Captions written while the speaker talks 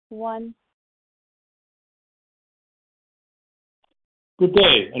1. Good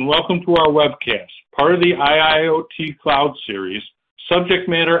day, and welcome to our webcast, part of the IIoT Cloud Series, Subject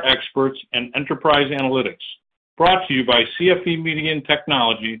Matter Experts and Enterprise Analytics, brought to you by CFE Media and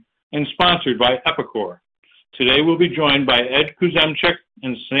Technology and sponsored by Epicor. Today we'll be joined by Ed Kuzemchik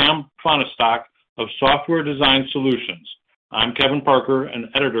and Sam Fonestock of Software Design Solutions. I'm Kevin Parker, an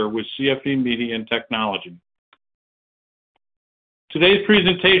editor with CFE Media and Technology. Today's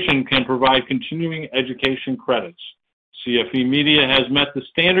presentation can provide continuing education credits. CFE Media has met the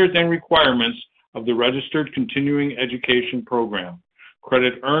standards and requirements of the Registered Continuing Education Program.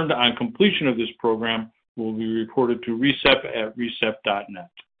 Credit earned on completion of this program will be reported to RECEP at recep.net.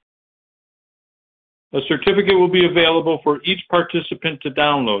 A certificate will be available for each participant to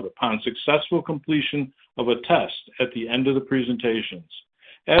download upon successful completion of a test at the end of the presentations.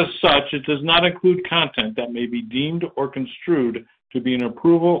 As such, it does not include content that may be deemed or construed to be an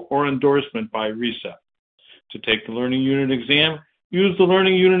approval or endorsement by RECEP. To take the Learning Unit exam, use the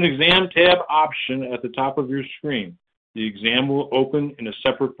Learning Unit Exam tab option at the top of your screen. The exam will open in a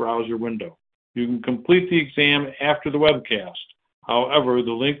separate browser window. You can complete the exam after the webcast. However,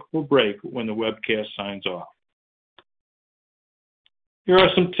 the link will break when the webcast signs off. Here are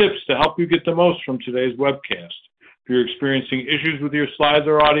some tips to help you get the most from today's webcast. If you're experiencing issues with your slides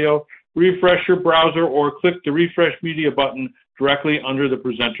or audio, refresh your browser or click the Refresh Media button directly under the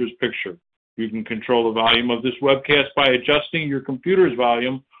presenter's picture. You can control the volume of this webcast by adjusting your computer's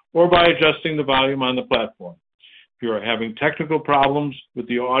volume or by adjusting the volume on the platform. If you are having technical problems with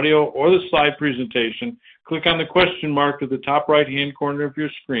the audio or the slide presentation, click on the question mark at the top right-hand corner of your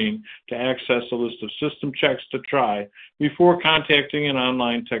screen to access a list of system checks to try before contacting an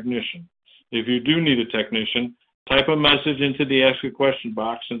online technician. If you do need a technician, type a message into the Ask a Question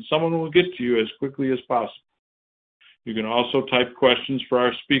box and someone will get to you as quickly as possible. You can also type questions for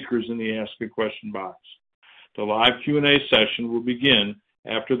our speakers in the Ask a Question box. The live Q&A session will begin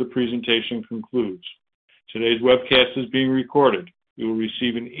after the presentation concludes. Today's webcast is being recorded. You will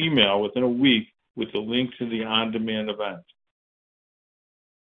receive an email within a week with the link to the on-demand event.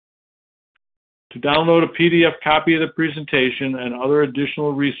 To download a PDF copy of the presentation and other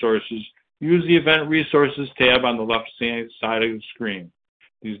additional resources, use the Event Resources tab on the left-hand side of the screen.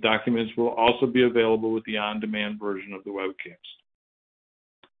 These documents will also be available with the on-demand version of the webcast.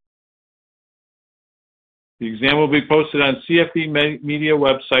 The exam will be posted on CFE Media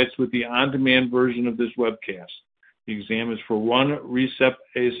websites with the on-demand version of this webcast. The exam is for 1 RECEP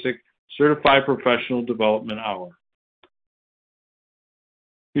ASIC Certified Professional Development Hour.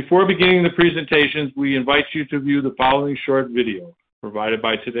 Before beginning the presentations, we invite you to view the following short video provided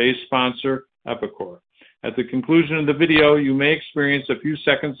by today's sponsor, Epicor. At the conclusion of the video, you may experience a few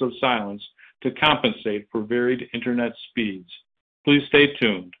seconds of silence to compensate for varied internet speeds. Please stay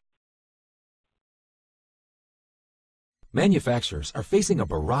tuned. Manufacturers are facing a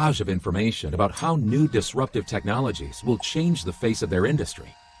barrage of information about how new disruptive technologies will change the face of their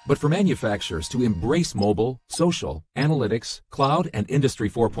industry. But for manufacturers to embrace mobile, social, analytics, cloud, and Industry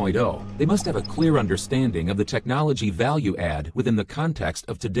 4.0, they must have a clear understanding of the technology value add within the context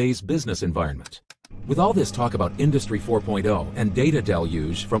of today's business environment. With all this talk about Industry 4.0 and data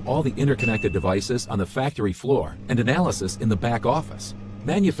deluge from all the interconnected devices on the factory floor and analysis in the back office,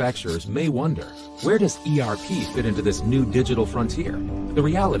 manufacturers may wonder, where does ERP fit into this new digital frontier? The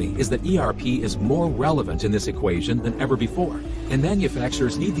reality is that ERP is more relevant in this equation than ever before, and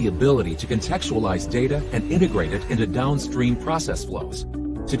manufacturers need the ability to contextualize data and integrate it into downstream process flows.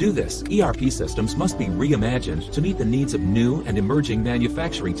 To do this, ERP systems must be reimagined to meet the needs of new and emerging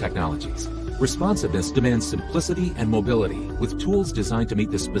manufacturing technologies. Responsiveness demands simplicity and mobility, with tools designed to meet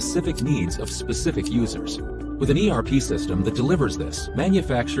the specific needs of specific users. With an ERP system that delivers this,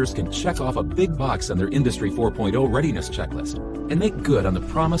 manufacturers can check off a big box on their Industry 4.0 readiness checklist and make good on the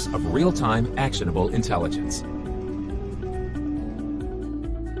promise of real-time, actionable intelligence.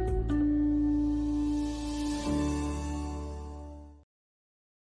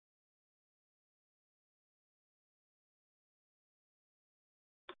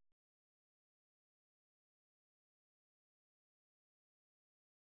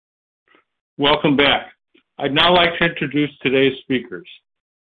 Welcome back. I'd now like to introduce today's speakers.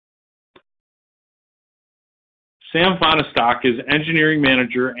 Sam Fonestock is Engineering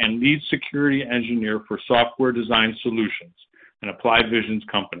Manager and Lead Security Engineer for Software Design Solutions, an Applied Visions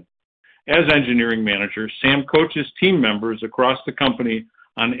company. As Engineering Manager, Sam coaches team members across the company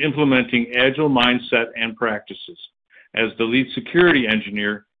on implementing agile mindset and practices. As the Lead Security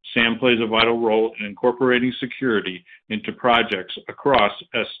Engineer, Sam plays a vital role in incorporating security into projects across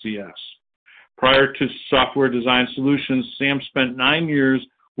SDS. Prior to Software Design Solutions, Sam spent 9 years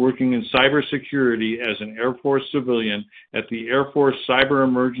working in cybersecurity as an Air Force civilian at the Air Force Cyber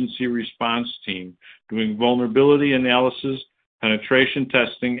Emergency Response Team, doing vulnerability analysis, penetration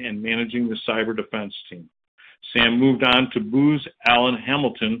testing, and managing the cyber defense team. Sam moved on to Booz Allen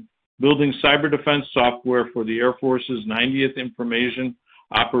Hamilton, building cyber defense software for the Air Force's 90th Information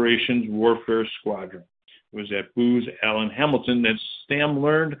Operations Warfare Squadron. It was at Booz Allen Hamilton that Sam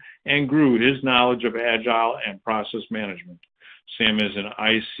learned and grew his knowledge of Agile and process management. Sam is an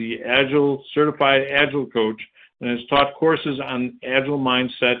IC Agile certified Agile coach and has taught courses on Agile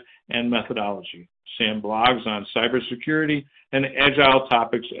mindset and methodology. Sam blogs on cybersecurity and Agile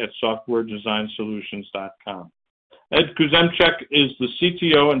topics at softwaredesignsolutions.com. Ed Kuzemchek is the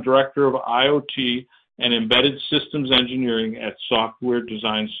CTO and Director of IoT and Embedded Systems Engineering at Software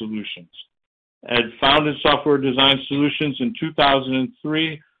Design Solutions. Ed founded Software Design Solutions in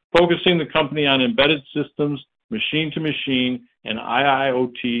 2003, focusing the company on embedded systems, machine-to-machine, and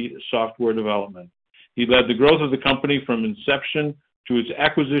IIoT software development. He led the growth of the company from inception to its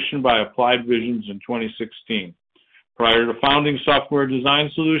acquisition by Applied Visions in 2016. Prior to founding Software Design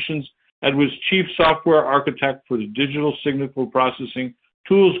Solutions, Ed was Chief Software Architect for the Digital Signal Processing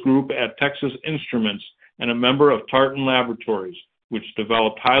Tools Group at Texas Instruments and a member of Tartan Laboratories, which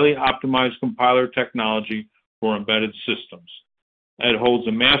developed highly optimized compiler technology for embedded systems. Ed holds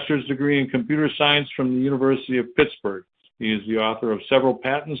a master's degree in computer science from the University of Pittsburgh. He is the author of several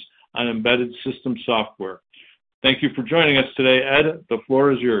patents on embedded system software. Thank you for joining us today, Ed. The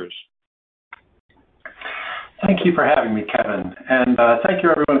floor is yours. Thank you for having me, Kevin. And thank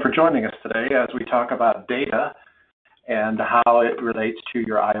you, everyone, for joining us today as we talk about data and how it relates to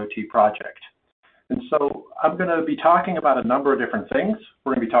your IoT project. And so I'm going to be talking about a number of different things.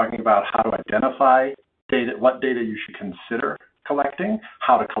 We're going to be talking about how to identify data, what data you should consider collecting,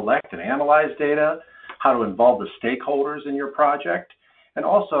 how to collect and analyze data, how to involve the stakeholders in your project, and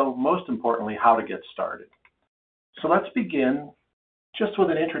also, most importantly, how to get started. So let's begin just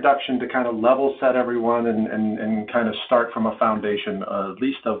with an introduction to kind of level set everyone and kind of start from a foundation, at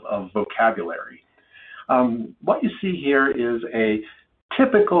least of vocabulary. What you see here is a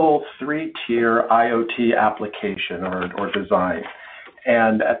typical three-tier IoT application or design.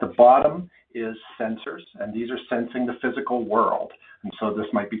 And at the bottom is sensors, and these are sensing the physical world. And so this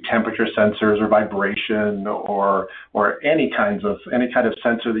might be temperature sensors or vibration or any kind of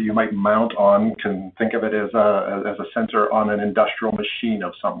sensor that you might mount on. You can think of it as a sensor on an industrial machine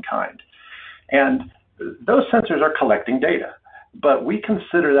of some kind. And those sensors are collecting data, but we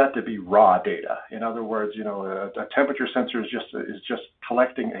consider that to be raw data. In other words, a temperature sensor is just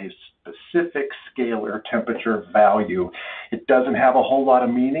collecting a specific scale or temperature value. It doesn't have a whole lot of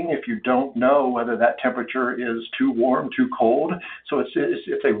meaning if you don't know whether that temperature is too warm, too cold. So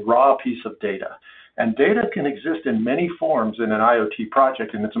it's a raw piece of data. And data can exist in many forms in an IoT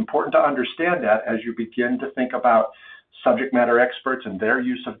project, and it's important to understand that as you begin to think about subject matter experts and their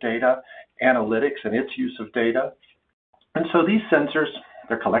use of data, analytics and its use of data. And so these sensors,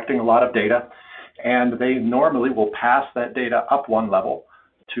 they're collecting a lot of data, and they normally will pass that data up one level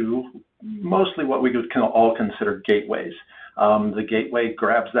to mostly what we can all consider gateways. The gateway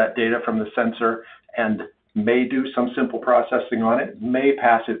grabs that data from the sensor and may do some simple processing on it, may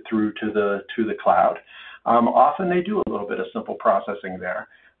pass it through to the cloud. Often they do a little bit of simple processing there,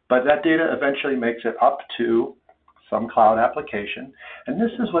 but that data eventually makes it up to some cloud application. And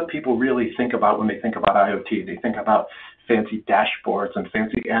this is what people really think about when they think about IoT. They think about fancy dashboards and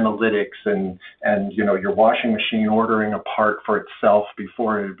fancy analytics and your washing machine ordering a part for itself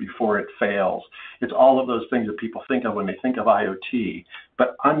before it fails. It's all of those things that people think of when they think of IoT.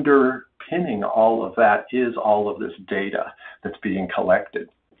 But underpinning all of that is all of this data that's being collected.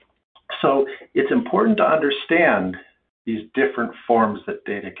 So it's important to understand these different forms that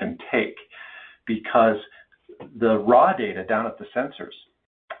data can take, because the raw data down at the sensors,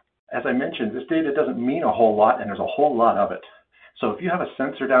 as I mentioned, this data doesn't mean a whole lot, and there's a whole lot of it. So if you have a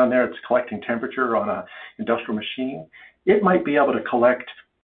sensor down there that's collecting temperature on an industrial machine, it might be able to collect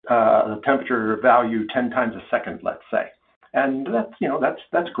the temperature value 10 times a second, let's say. And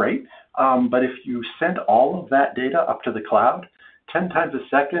that's great. But if you send all of that data up to the cloud, 10 times a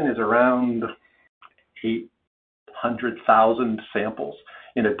second is around 800,000 samples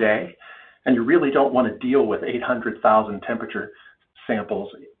in a day. And you really don't want to deal with 800,000 temperature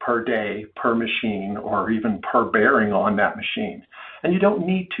samples per day, per machine, or even per bearing on that machine. And you don't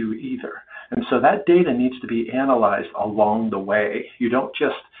need to either. And so that data needs to be analyzed along the way. You don't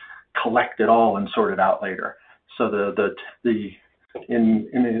just collect it all and sort it out later. So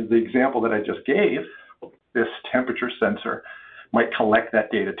in the example that I just gave, this temperature sensor might collect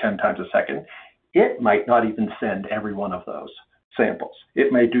that data 10 times a second. It might not even send every one of those. samples.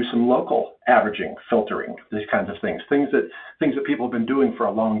 It may do some local averaging, filtering, these kinds of things that people have been doing for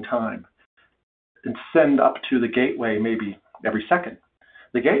a long time, and send up to the gateway maybe every second.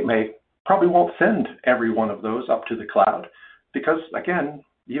 The gateway probably won't send every one of those up to the cloud because, again,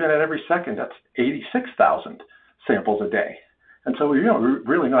 even at every second, that's 86,000 samples a day. And so we're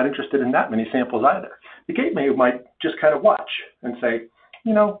really not interested in that many samples either. The gateway might just kind of watch and say,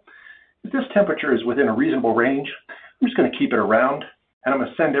 if this temperature is within a reasonable range, I'm just going to keep it around, and I'm going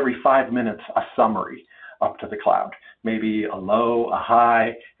to send every 5 minutes a summary up to the cloud. Maybe a low, a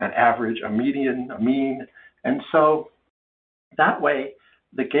high, an average, a median, a mean. And so that way,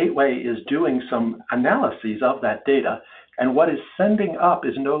 the gateway is doing some analyses of that data, and what is sending up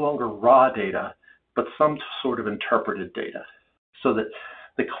is no longer raw data, but some sort of interpreted data, so that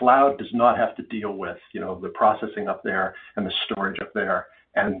the cloud does not have to deal with, the processing up there and the storage up there,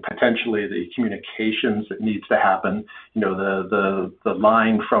 and potentially the communications that needs to happen. The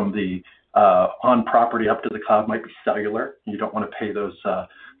line from the on property up to the cloud might be cellular. You don't want to pay those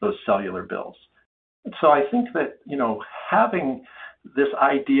cellular bills. And so I think that having this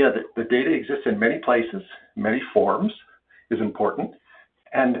idea that the data exists in many places, many forms, is important,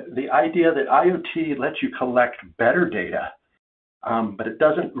 and the idea that IoT lets you collect better data, but it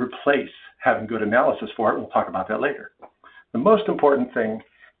doesn't replace having good analysis for it. We'll talk about that later. The most important thing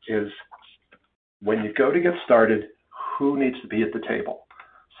is when you go to get started, who needs to be at the table?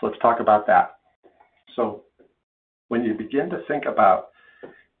 So let's talk about that. So when you begin to think about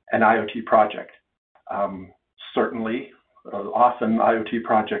an IoT project, certainly, often IoT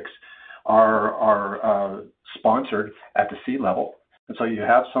projects are sponsored at the C-level. And so you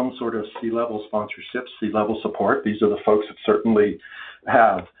have some sort of C-level sponsorship, C-level support. These are the folks that certainly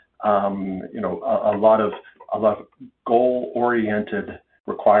have a lot of goal-oriented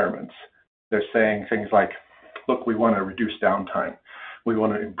requirements. They're saying things like, look, we want to reduce downtime. We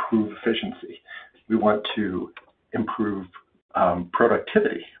want to improve efficiency. We want to improve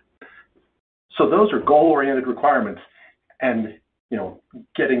productivity. So those are goal-oriented requirements, and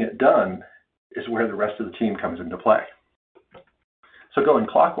getting it done is where the rest of the team comes into play. So going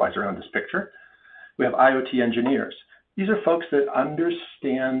clockwise around this picture, we have IoT engineers. These are folks that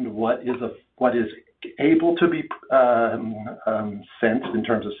understand what is able to be sensed in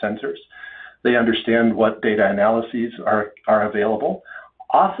terms of sensors. They understand what data analyses are available.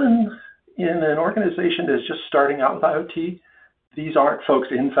 Often in an organization that is just starting out with IoT, these aren't folks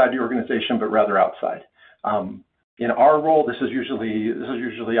inside the organization, but rather outside. In our role, this is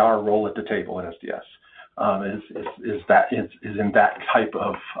usually our role at the table at SDS. Is in that type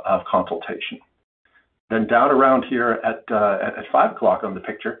of consultation. Then down around here at 5 o'clock on the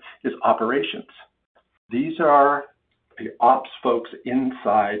picture is operations. These are the ops folks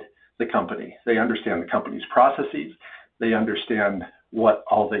inside the company. They understand the company's processes. They understand what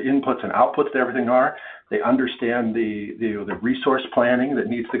all the inputs and outputs to everything are. They understand the resource planning that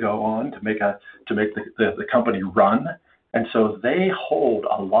needs to go on to make the company run. And so they hold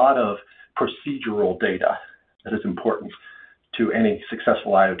a lot of procedural data that is important to any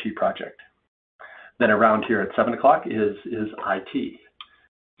successful IoT project. Then around here at 7 o'clock is IT.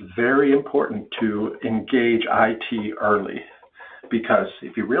 Very important to engage IT early, because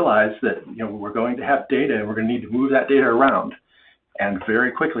if you realize that we're going to have data and we're going to need to move that data around, and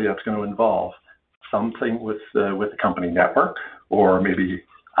very quickly that's going to involve something with the company network or maybe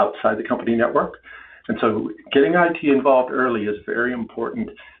outside the company network. And so getting IT involved early is very important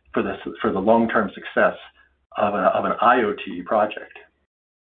for the long-term success of an IoT project.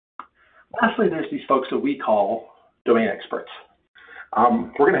 Lastly, there's these folks that we call domain experts.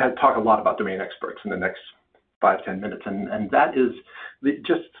 We're going to talk a lot about domain experts in the next 5-10 minutes, and that is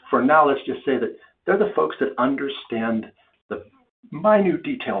just for now. Let's just say that they're the folks that understand the minute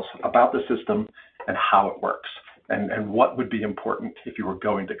details about the system and how it works, and what would be important if you were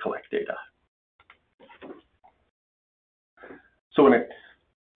going to collect data. So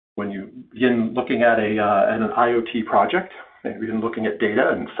when you begin looking at an IoT project, and you begin looking at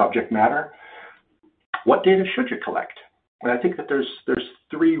data and subject matter, what data should you collect? And I think that there's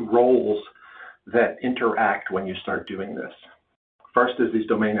 3 roles that interact when you start doing this. First is these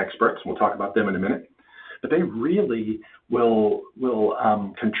domain experts. We'll talk about them in a minute, but they really will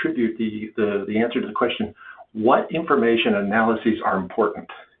contribute the answer to the question: what information analyses are important?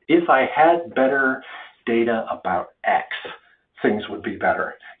 If I had better data about X, things would be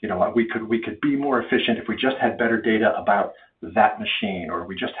better. We could be more efficient if we just had better data about that machine, or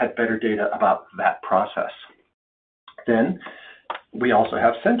we just had better data about that process. Then we also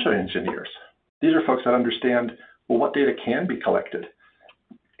have sensor engineers. These are folks that understand, well, what data can be collected.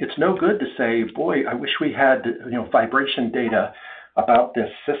 it's no good to say, boy, I wish we had vibration data about this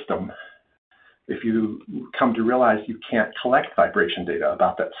system, if you come to realize you can't collect vibration data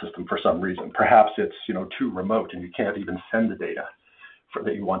about that system for some reason. Perhaps it's too remote and you can't even send the data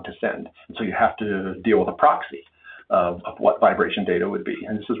that you want to send. And so you have to deal with a proxy of what vibration data would be.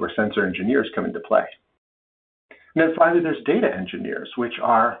 And this is where sensor engineers come into play. And then finally, there's data engineers, which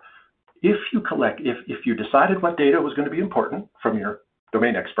are, if you decided what data was going to be important from your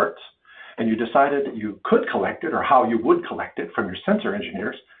domain experts, and you decided that you could collect it or how you would collect it from your sensor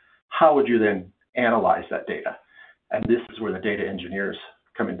engineers, how would you then analyze that data? And this is where the data engineers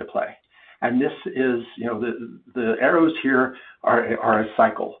come into play. And this is, the arrows here are a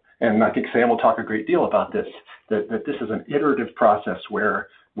cycle. And I think Sam will talk a great deal about this, that this is an iterative process where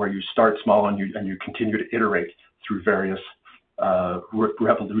you start small and you continue to iterate through various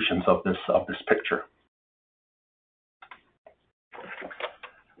revolutions of this picture.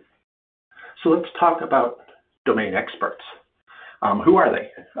 So let's talk about domain experts. Who are they?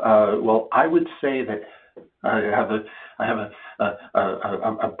 Well, I would say that I have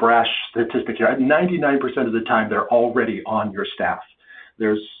a brash statistic here. 99% of the time, they're already on your staff.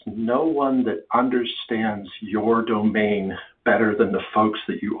 There's no one that understands your domain better than the folks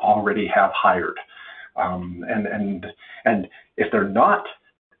that you already have hired. And if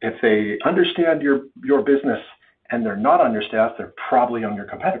they understand your business and they're not on your staff, they're probably on your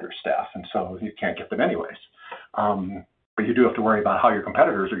competitor's staff, and so you can't get them anyways. But you do have to worry about how your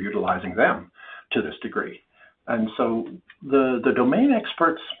competitors are utilizing them to this degree. And so the domain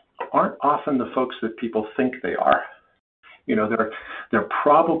experts aren't often the folks that people think they are. They're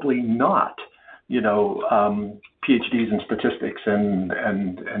probably not, PhDs in statistics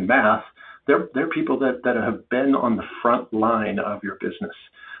and math. They're people that have been on the front line of your business.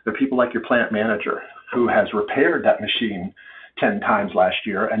 They're people like your plant manager who has repaired that machine 10 times last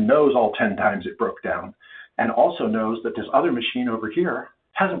year and knows all 10 times it broke down, and also knows that this other machine over here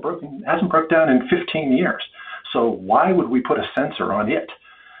hasn't broke down in 15 years. So why would we put a sensor on it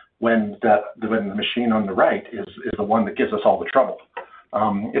when the machine on the right is the one that gives us all the trouble?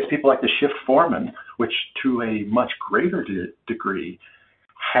 It's people like the shift foreman, which to a much greater degree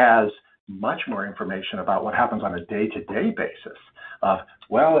has much more information about what happens on a day-to-day basis of,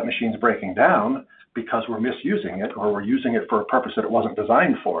 well, that machine's breaking down because we're misusing it or we're using it for a purpose that it wasn't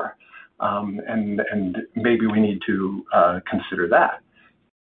designed for. And maybe we need to consider that.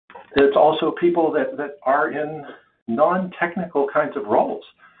 It's also people that are in non-technical kinds of roles,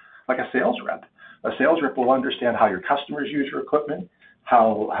 like a sales rep. A sales rep will understand how your customers use your equipment,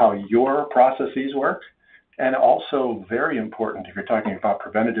 how your processes work, and also very important if you're talking about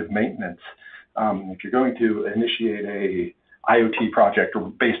preventative maintenance. If you're going to initiate a IoT project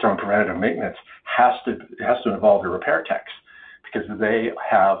based on preventative maintenance, it has to involve your repair techs, because they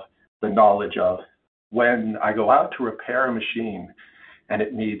have the knowledge of when I go out to repair a machine and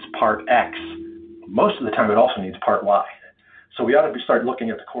it needs part X, most of the time it also needs part Y. So we ought to start looking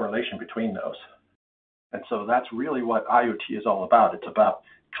at the correlation between those. And so that's really what IoT is all about. It's about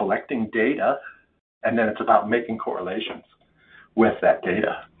collecting data, and then it's about making correlations with that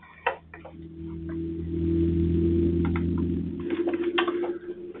data.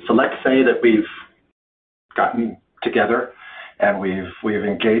 So let's say that we've gotten together and we've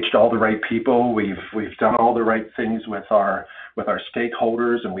engaged all the right people. We've done all the right things with our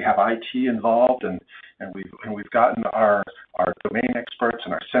stakeholders, and we have IT involved, and we've gotten our domain experts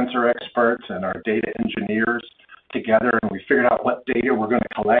and our sensor experts and our data engineers together, and we figured out what data we're going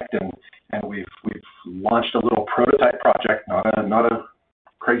to collect, and we've launched a little prototype project, not a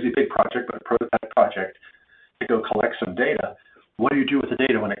crazy big project, but a prototype project to go collect some data. What do you do with the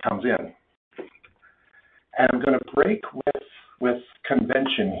data when it comes in? And I'm going to break with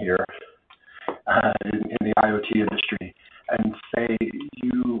convention here in the IoT industry and say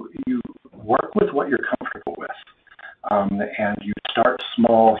you work with what you're comfortable with, and you start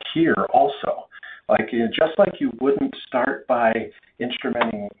small here also. Just like you wouldn't start by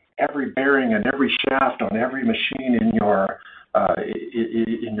instrumenting every bearing and every shaft on every machine in your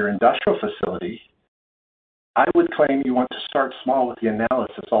industrial facility, I would claim you want to start small with the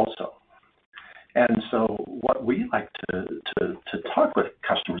analysis also. And so what we like to talk with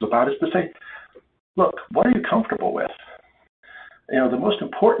customers about is to say, look, what are you comfortable with? The most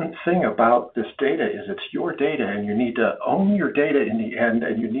important thing about this data is it's your data, and you need to own your data in the end,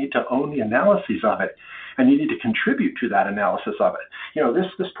 and you need to own the analyses of it, and you need to contribute to that analysis of it.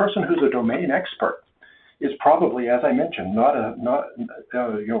 This person who's a domain expert is probably, as I mentioned, not a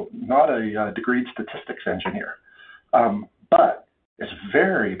degreed statistics engineer, but it's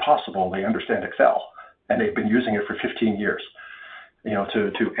very possible they understand Excel and they've been using it for 15 years.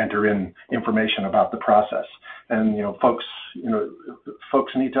 to enter in information about the process. And folks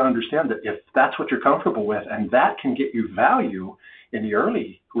need to understand that if that's what you're comfortable with and that can get you value in the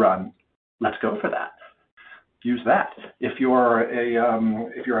early run, let's go for that. Use that. If you're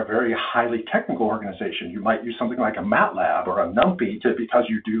a very highly technical organization, you might use something like a MATLAB or a NumPy because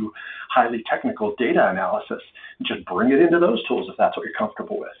you do highly technical data analysis. And just bring it into those tools if that's what you're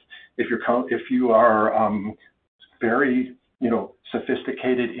comfortable with. If you are very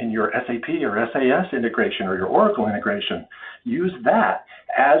sophisticated in your SAP or SAS integration or your Oracle integration, use that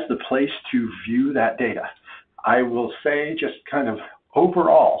as the place to view that data. I will say, just kind of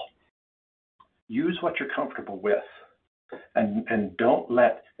overall, use what you're comfortable with, and don't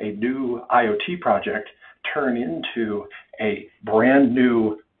let a new IoT project turn into a brand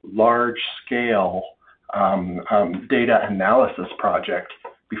new large-scale data analysis project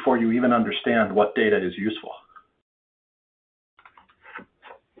before you even understand what data is useful.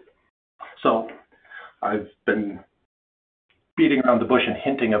 So I've been beating around the bush and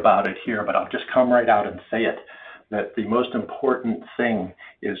hinting about it here, but I'll just come right out and say it, that the most important thing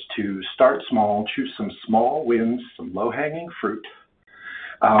is to start small, choose some small wins, some low-hanging fruit.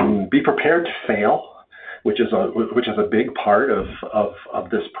 Be prepared to fail, which is a big part of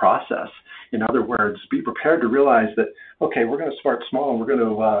this process. In other words, be prepared to realize that, okay, we're going to start small and we're going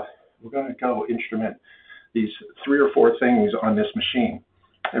to go instrument these 3 or 4 things on this machine.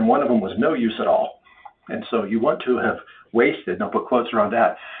 And one of them was no use at all. And so you want to have wasted, and I'll put quotes around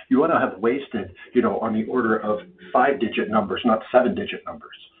that, you want to have wasted, on the order of 5-digit numbers, not 7-digit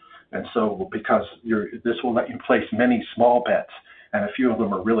numbers. And so because this will let you place many small bets, and a few of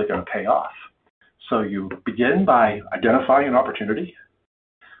them are really going to pay off. So you begin by identifying an opportunity,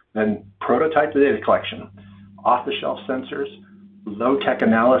 then prototype the data collection, off-the-shelf sensors, low-tech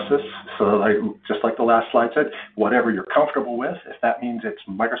analysis, so just like the last slide said, whatever you're comfortable with. If that means it's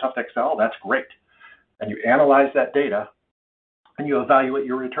Microsoft Excel, that's great. And you analyze that data, and you evaluate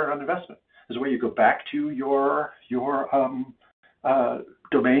your return on investment. This is where you go back to your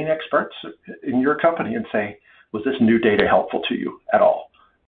domain experts in your company and say, was this new data helpful to you at all?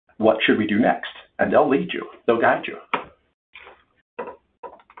 What should we do next? And they'll lead you. They'll guide you.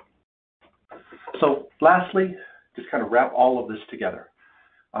 So lastly, just kind of wrap all of this together.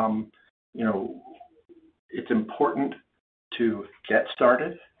 It's important to get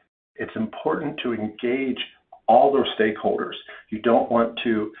started. It's important to engage all those stakeholders. You don't want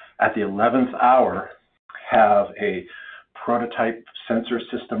to, at the 11th hour, have a prototype sensor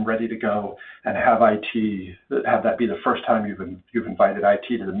system ready to go and have that be the first time you've invited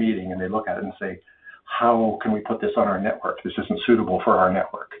IT to the meeting, and they look at it and say, how can we put this on our network? This isn't suitable for our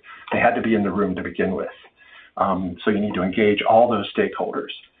network. They had to be in the room to begin with. So you need to engage all those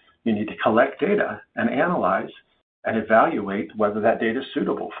stakeholders. You need to collect data and analyze and evaluate whether that data is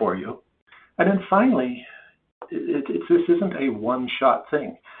suitable for you. And then finally, this isn't a one-shot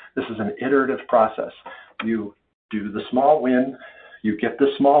thing. This is an iterative process. You do the small win. You get the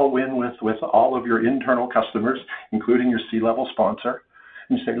small win with all of your internal customers, including your C-level sponsor.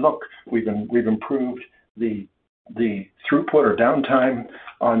 And you say, look, we've improved the throughput or downtime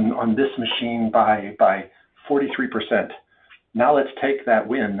on this machine by 43%. Now let's take that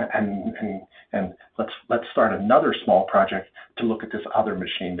win and let's start another small project to look at this other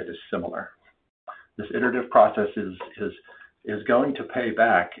machine that is similar. This iterative process is going to pay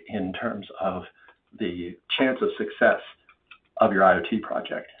back in terms of the chance of success of your IoT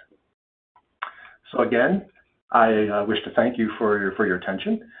project. So again, I wish to thank you for your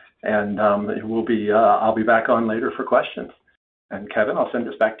attention, and I'll be back on later for questions. And Kevin, I'll send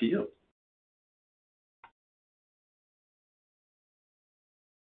this back to you.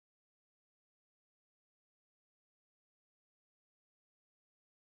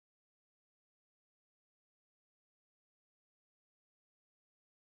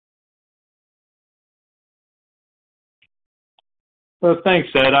 Well, thanks,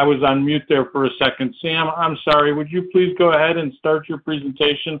 Ed. I was on mute there for a second. Sam, I'm sorry. Would you please go ahead and start your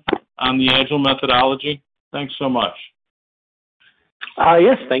presentation on the Agile methodology? Thanks so much.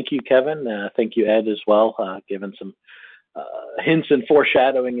 Yes, thank you, Kevin. Thank you, Ed, as well, giving some hints and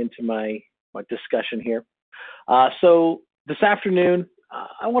foreshadowing into my discussion here. So this afternoon,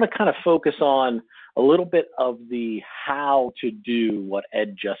 I want to kind of focus on a little bit of the how to do what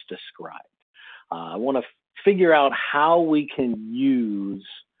Ed just described. I want to figure out how we can use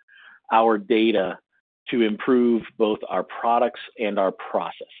our data to improve both our products and our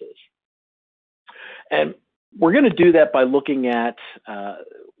processes. And we're going to do that by looking at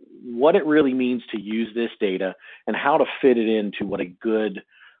what it really means to use this data and how to fit it into what a good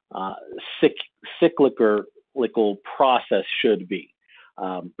cyclical process should be.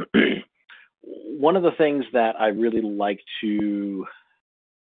 One of the things that I really like to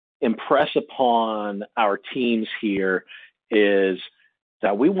impress upon our teams here is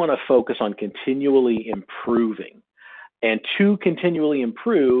that we want to focus on continually improving. And to continually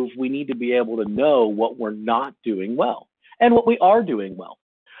improve, we need to be able to know what we're not doing well and what we are doing well.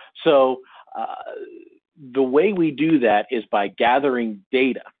 So the way we do that is by gathering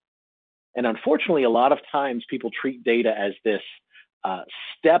data. And unfortunately, a lot of times people treat data as this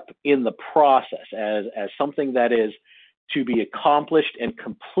step in the process, as something that is to be accomplished and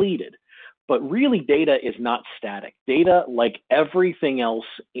completed. But really, data is not static. Data, like everything else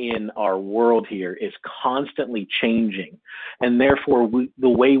in our world here, is constantly changing. And therefore, the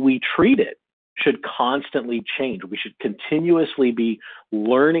way we treat it should constantly change. We should continuously be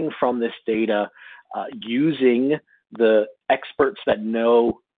learning from this data, using the experts that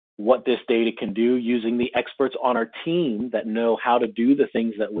know what this data can do, using the experts on our team that know how to do the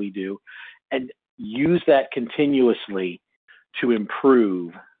things that we do, and use that continuously to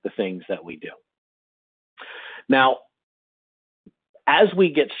improve the things that we do. Now, as we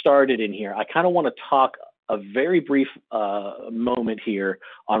get started in here, I kind of want to talk a very brief moment here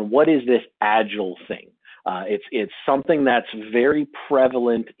on what is this agile thing. It's something that's very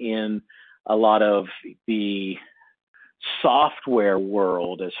prevalent in a lot of the software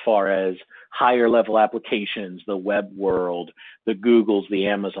world, as far as higher level applications, the web world, the Googles, the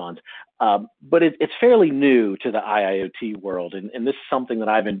Amazons. But it's fairly new to the IIoT world, and this is something that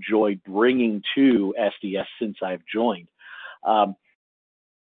I've enjoyed bringing to SDS since I've joined.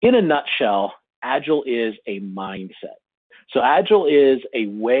 In a nutshell, Agile is a mindset. So Agile is a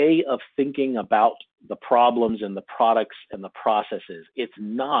way of thinking about the problems and the products and the processes. It's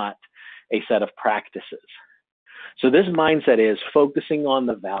not a set of practices. So this mindset is focusing on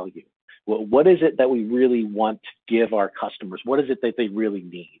the value. Well, what is it that we really want to give our customers? What is it that they really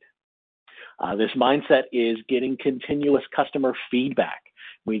need? This mindset is getting continuous customer feedback.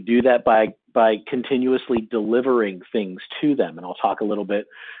 We do that by continuously delivering things to them, and I'll talk a little bit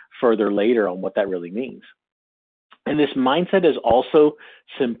further later on what that really means. And this mindset is also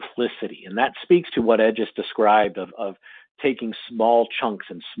simplicity, and that speaks to what Ed just described of taking small chunks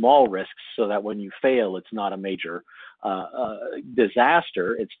and small risks so that when you fail, it's not a major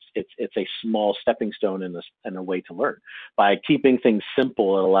disaster. It's a small stepping stone and a way to learn. By keeping things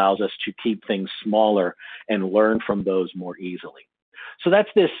simple, it allows us to keep things smaller and learn from those more easily. So that's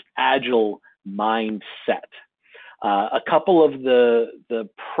this agile mindset. A couple of the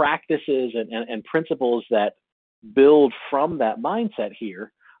practices and principles that build from that mindset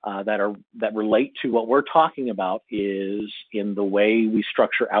here that relate to what we're talking about is in the way we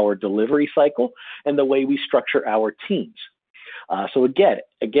structure our delivery cycle and the way we structure our teams. So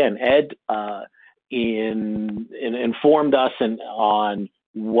again, Ed informed us on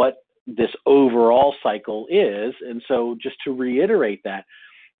what this overall cycle is, and so just to reiterate that,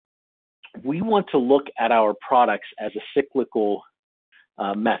 we want to look at our products as a cyclical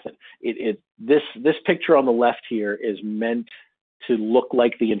method. This picture on the left here is meant to look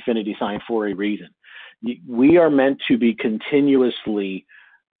like the infinity sign for a reason. We are meant to be continuously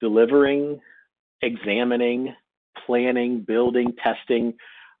delivering, examining, planning, building, testing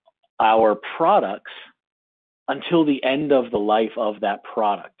our products until the end of the life of that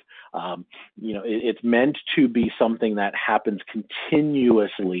product. It's meant to be something that happens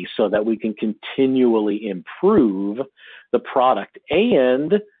continuously so that we can continually improve the product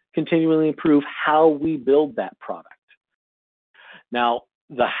and continually improve how we build that product. Now,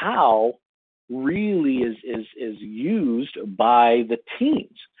 the how really is used by the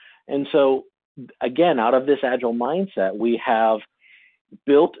teams. And so, again, out of this agile mindset, we have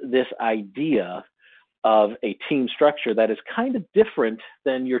built this idea of a team structure that is kind of different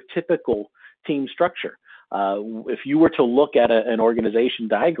than your typical team structure. If you were to look at an organization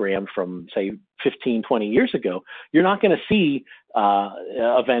diagram from, say, 15, 20 years ago, you're not going to see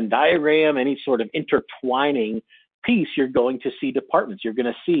a Venn diagram, any sort of intertwining piece. You're going to see departments. You're going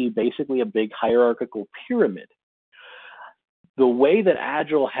to see basically a big hierarchical pyramid. The way that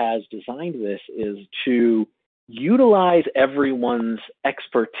Agile has designed this is to utilize everyone's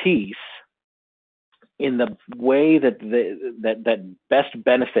expertise in the way that best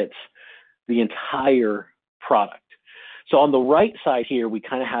benefits the entire product. So on the right side here, we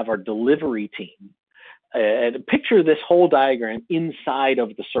kind of have our delivery team. And picture this whole diagram inside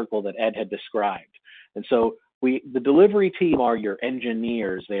of the circle that Ed had described. And so the delivery team are your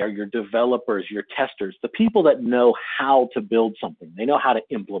engineers, they are your developers, your testers, the people that know how to build something. They know how to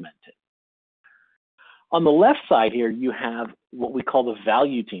implement it. On the left side here, you have what we call the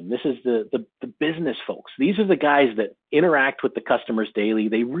value team. This is the business folks. These are the guys that interact with the customers daily.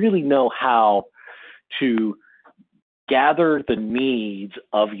 They really know how to gather the needs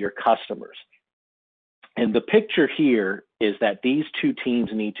of your customers. And the picture here is that these two teams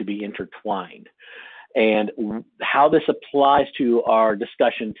need to be intertwined. And how this applies to our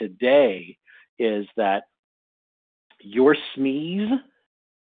discussion today is that your SMEs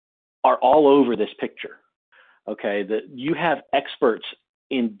are all over this picture, okay? That you have experts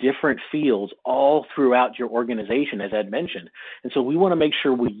in different fields all throughout your organization, as Ed mentioned. And so we want to make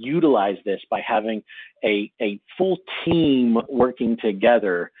sure we utilize this by having a full team working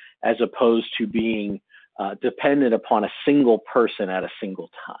together as opposed to being dependent upon a single person at a single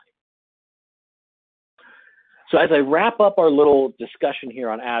time. So as I wrap up our little discussion here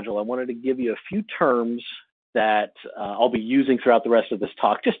on Agile, I wanted to give you a few terms that I'll be using throughout the rest of this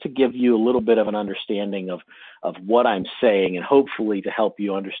talk, just to give you a little bit of an understanding of what I'm saying, and hopefully to help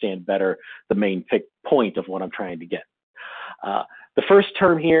you understand better the main point of what I'm trying to get. The first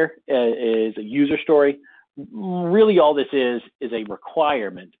term here is a user story. Really all this is a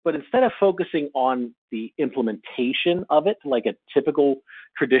requirement, but instead of focusing on the implementation of it like a typical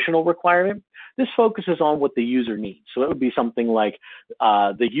traditional requirement, this focuses on what the user needs. So it would be something like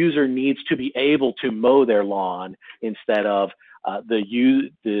the user needs to be able to mow their lawn, instead of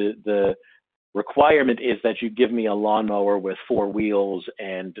the requirement is that you give me a lawnmower with 4 wheels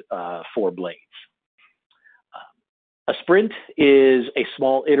and 4 blades. A sprint is a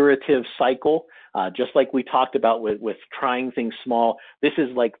small iterative cycle, just like we talked about with trying things small. This is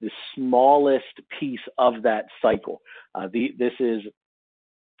like the smallest piece of that cycle. This is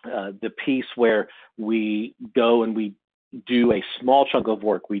the piece where we go and we do a small chunk of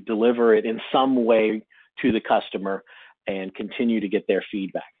work. We deliver it in some way to the customer and continue to get their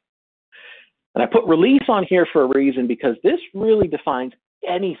feedback. And I put release on here for a reason, because this really defines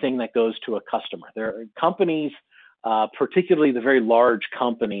anything that goes to a customer. There are companies, particularly the very large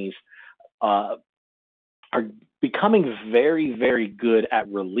companies, are becoming very, very good at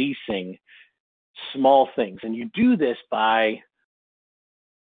releasing small things. And you do this by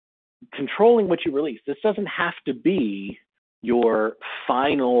controlling what you release. This doesn't have to be your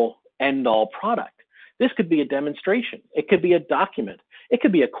final end-all product. This could be a demonstration. It could be a document. It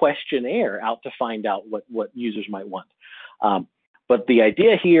could be a questionnaire out to find out what users might want. But the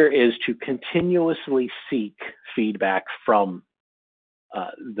idea here is to continuously seek feedback from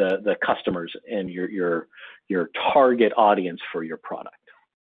the customers and your target audience for your product.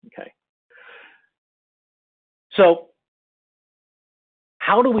 Okay. So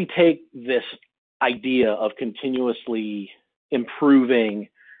how do we take this idea of continuously improving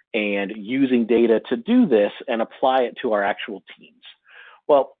and using data to do this and apply it to our actual teams?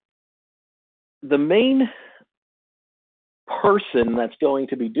 Well, the main person that's going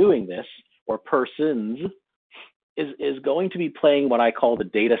to be doing this, or persons, is going to be playing what I call the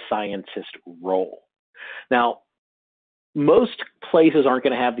data scientist role. Now, most places aren't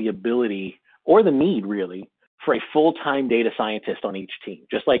going to have the ability or the need, really, for a full-time data scientist on each team.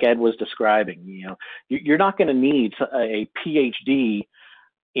 Just like Ed was describing, you're not going to need a PhD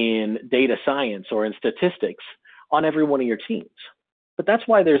in data science or in statistics on every one of your teams. But that's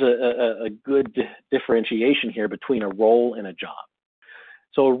why there's a good differentiation here between a role and a job.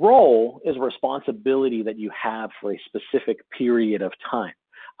 So a role is a responsibility that you have for a specific period of time.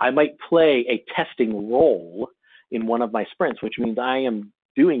 I might play a testing role in one of my sprints, which means I am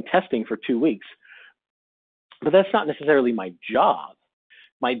doing testing for 2 weeks. But that's not necessarily my job.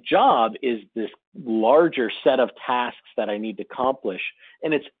 My job is this larger set of tasks that I need to accomplish,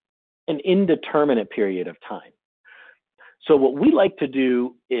 and it's an indeterminate period of time. So what we like to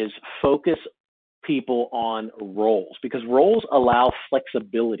do is focus people on roles, because roles allow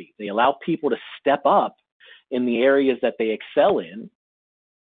flexibility. They allow people to step up in the areas that they excel in,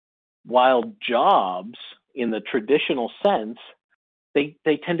 while jobs, in the traditional sense, they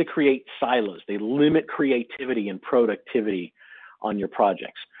tend to create silos. They limit creativity and productivity on your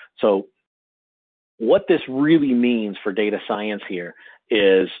projects. So what this really means for data science here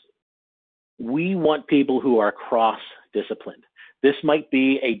is we want people who are cross-disciplined. This might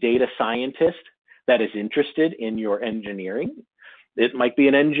be a data scientist that is interested in your engineering. It might be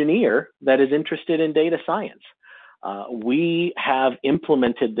an engineer that is interested in data science. We have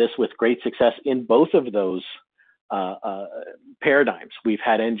implemented this with great success in both of those paradigms. We've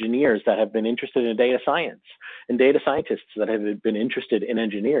had engineers that have been interested in data science and data scientists that have been interested in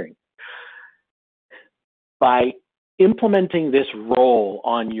engineering. By implementing this role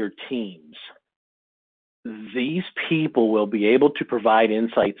on your teams, these people will be able to provide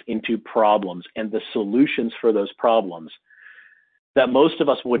insights into problems and the solutions for those problems that most of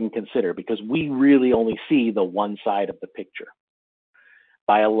us wouldn't consider, because we really only see the one side of the picture.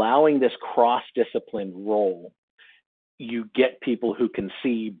 By allowing this cross-discipline role, you get people who can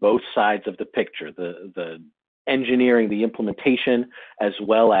see both sides of the picture, the engineering, the implementation, as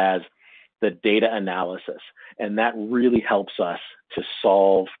well as the data analysis. And that really helps us to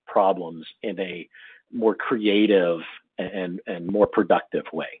solve problems in a more creative and more productive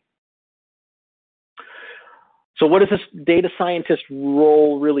way. So what does this data scientist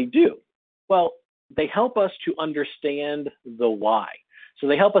role really do? Well, they help us to understand the why. So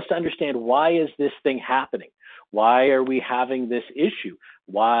they help us to understand, why is this thing happening? Why are we having this issue?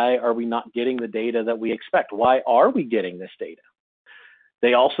 Why are we not getting the data that we expect? Why are we getting this data?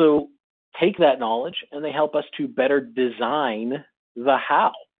 They also take that knowledge and they help us to better design the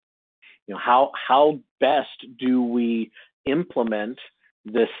how. You know, how best do we implement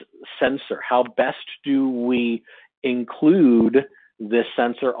this sensor? How best do we include this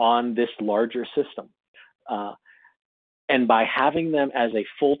sensor on this larger system? And by having them as a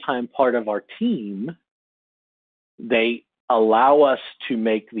full-time part of our team, they allow us to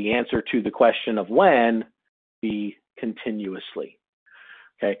make the answer to the question of when be continuously.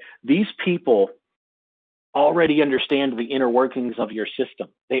 Okay, these people already understand the inner workings of your system.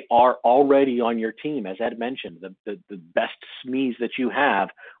 They are already on your team. As Ed mentioned, the best SMEs that you have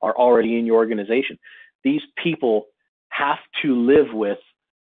are already in your organization. These people have to live with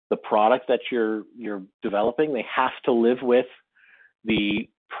the product that you're developing. They have to live with the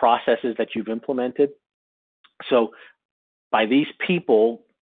processes that you've implemented. So by these people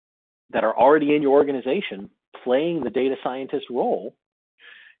that are already in your organization playing the data scientist role,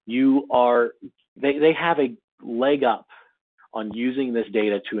 they have a leg up on using this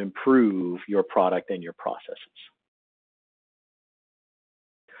data to improve your product and your processes.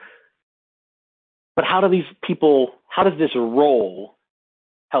 But how does this role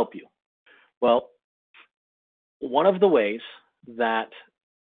help you? Well, one of the ways that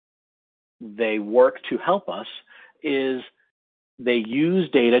they work to help us is they use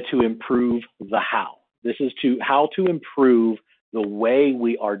data to improve the how. This is how to improve the way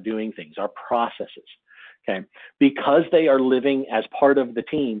we are doing things, our processes. Okay, because they are living as part of the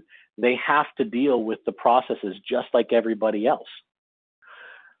team, they have to deal with the processes just like everybody else.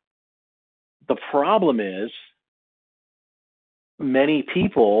 The problem is many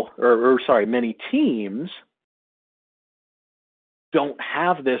teams don't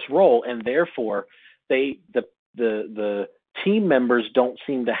have this role, and therefore the team members don't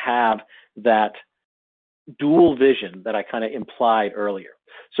seem to have that dual vision that I kind of implied earlier.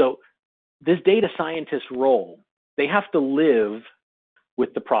 So this data scientist role, they have to live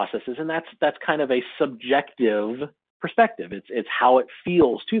with the processes, and that's kind of a subjective perspective. It's how it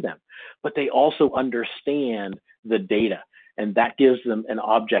feels to them, but they also understand the data, and that gives them an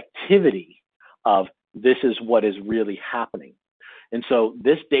objectivity of this is what is really happening. And so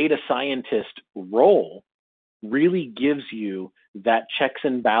this data scientist role really gives you that checks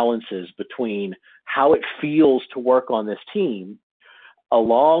and balances between how it feels to work on this team,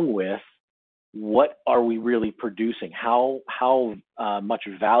 along with what are we really producing? How much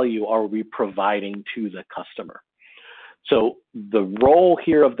value are we providing to the customer? So the role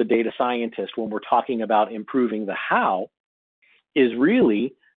here of the data scientist, when we're talking about improving the how, is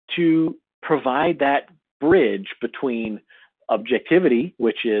really to provide that bridge between objectivity,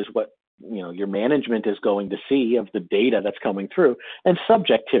 which is what your management is going to see of the data that's coming through, and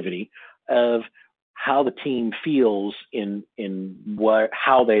subjectivity of how the team feels in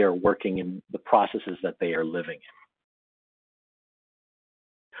how they are working in the processes that they are living in.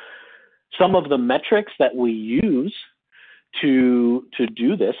 Some of the metrics that we use to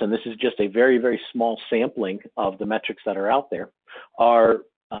do this, and this is just a very, very small sampling of the metrics that are out there, are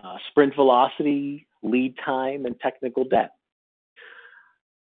sprint velocity, lead time, and technical debt.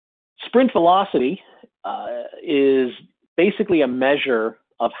 Sprint velocity is basically a measure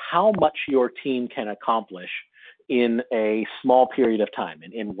of how much your team can accomplish in a small period of time,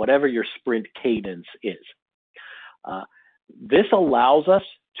 and in whatever your sprint cadence is. This allows us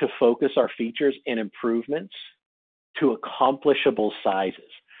to focus our features and improvements to accomplishable sizes.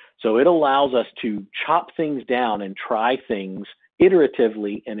 So it allows us to chop things down and try things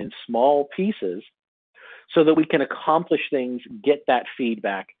iteratively and in small pieces so that we can accomplish things, get that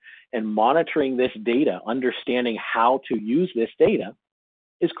feedback, and monitoring this data, understanding how to use this data,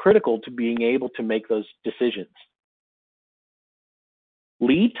 is critical to being able to make those decisions.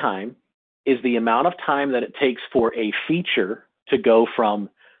 Lead time is the amount of time that it takes for a feature to go from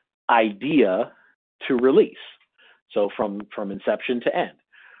idea to release. So from inception to end.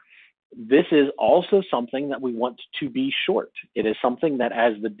 This is also something that we want to be short. It is something that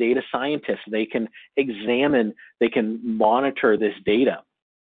as the data scientists, they can examine, they can monitor this data.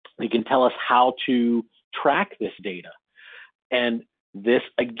 They can tell us how to track this data. And this,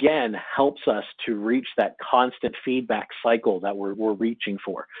 again, helps us to reach that constant feedback cycle that we're reaching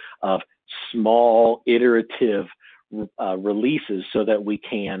for of small, iterative releases so that we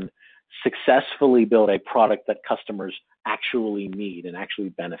can successfully build a product that customers actually need and actually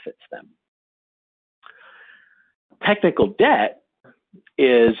benefits them. Technical debt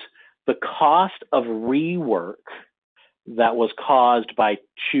is the cost of rework that was caused by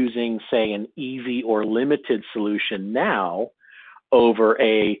choosing, say, an easy or limited solution now over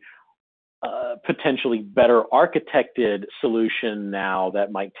a potentially better architected solution now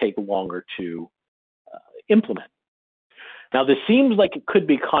that might take longer to implement. Now, this seems like it could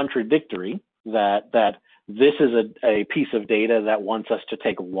be contradictory, that this is a piece of data that wants us to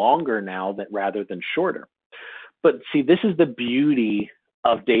take longer now rather than shorter. But see, this is the beauty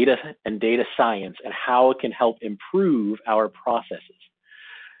of data and data science and how it can help improve our processes.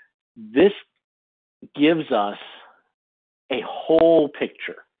 This gives us a whole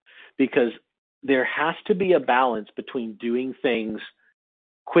picture because there has to be a balance between doing things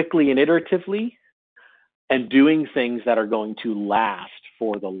quickly and iteratively and doing things that are going to last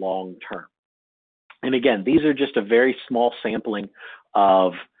for the long term. And again, these are just a very small sampling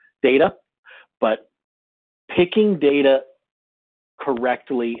of data, but picking data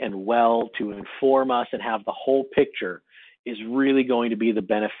correctly and well to inform us and have the whole picture is really going to be the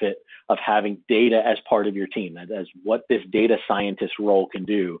benefit of having data as part of your team, as what this data scientist role can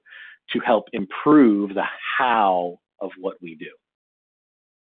do to help improve the how of what we do.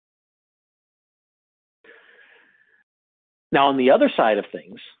 Now, on the other side of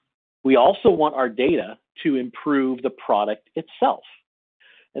things, we also want our data to improve the product itself.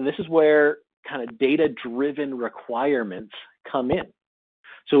 And this is where kind of data-driven requirements come in.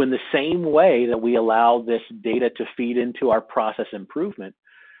 So in the same way that we allow this data to feed into our process improvement,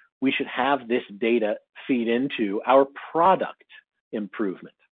 we should have this data feed into our product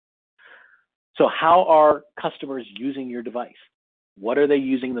improvement. So how are customers using your device? What are they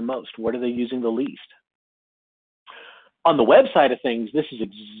using the most? What are they using the least? On the web side of things, this is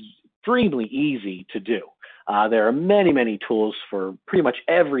extremely easy to do. There are many, many tools for pretty much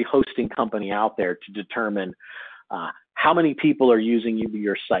every hosting company out there to determine how many people are using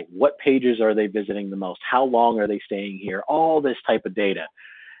your site, what pages are they visiting the most, how long are they staying here, all this type of data.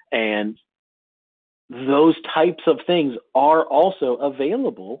 And those types of things are also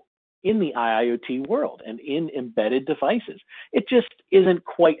available in the IIoT world and in embedded devices. It just isn't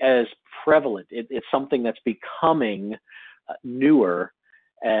quite as prevalent. It's something that's becoming newer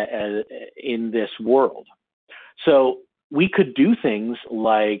in this world. So we could do things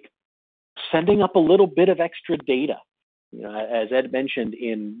like sending up a little bit of extra data. You know, as Ed mentioned,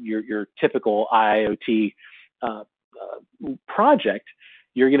 in your typical IIoT project,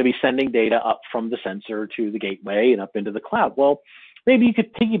 you're going to be sending data up from the sensor to the gateway and up into the cloud. Well, maybe you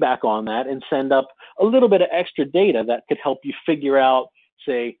could piggyback on that and send up a little bit of extra data that could help you figure out,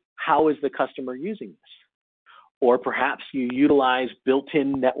 say, how is the customer using this? Or perhaps you utilize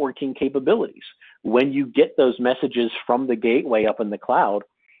built-in networking capabilities. When you get those messages from the gateway up in the cloud,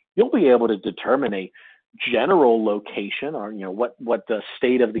 you'll be able to determine a general location, or what the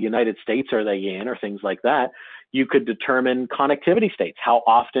state of the United States are they in, or things like that. You could determine connectivity states. How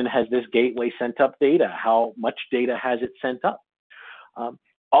often has this gateway sent up data? How much data has it sent up?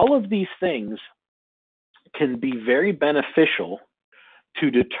 All of these things can be very beneficial to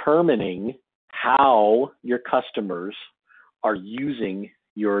determining how your customers are using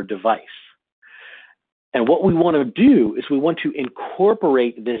your device. And what we want to do is we want to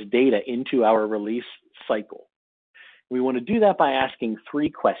incorporate this data into our release cycle. We want to do that by asking 3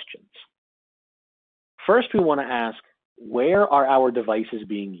 questions. First, we want to ask, where are our devices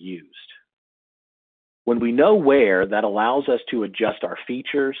being used? When we know where, that allows us to adjust our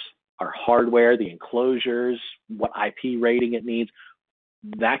features, our hardware, the enclosures, what IP rating it needs.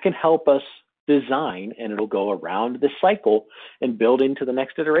 That can help us design, and it'll go around this cycle and build into the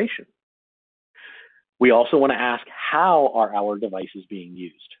next iteration. We also want to ask, how are our devices being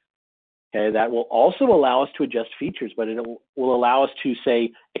used? Okay, that will also allow us to adjust features, but it will allow us to,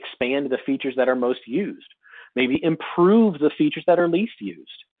 say, expand the features that are most used, maybe improve the features that are least used.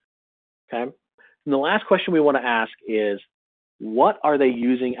 Okay, and the last question we want to ask is, what are they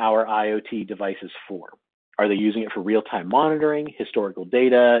using our IoT devices for? Are they using it for real-time monitoring, historical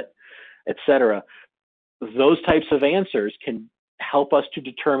data, etc.? Those types of answers can help us to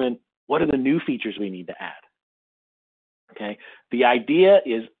determine What are the new features we need to add? Okay, the idea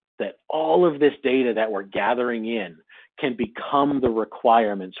is that all of this data that we're gathering in can become the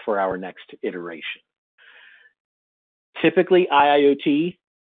requirements for our next iteration. Typically, IIoT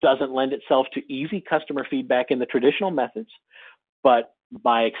doesn't lend itself to easy customer feedback in the traditional methods, but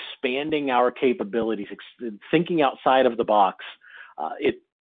by expanding our capabilities, thinking outside of the box,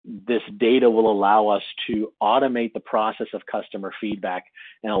 this data will allow us to automate the process of customer feedback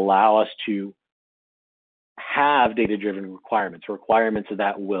and allow us to have data-driven requirements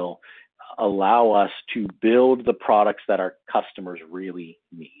that will allow us to build the products that our customers really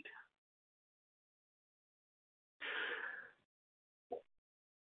need.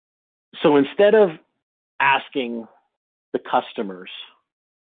 So instead of asking the customers,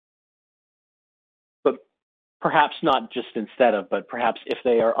 but perhaps not just instead of, but perhaps if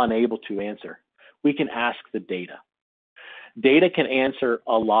they are unable to answer, we can ask the data. Data can answer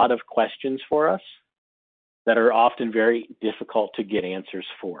a lot of questions for us that are often very difficult to get answers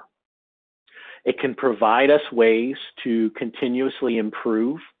for. It can provide us ways to continuously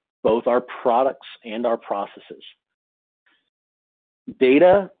improve both our products and our processes.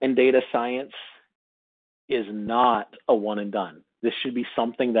 Data and data science is not a one and done. This should be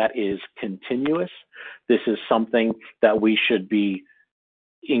something that is continuous. This is something that we should be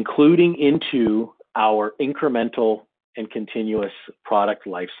including into our incremental and continuous product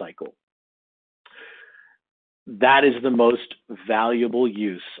life cycle. That is the most valuable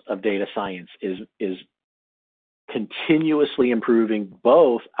use of data science, is continuously improving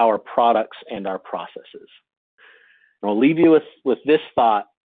both our products and our processes. And I'll leave you with this thought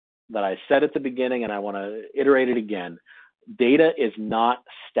that I said at the beginning, and I want to iterate it again. Data is not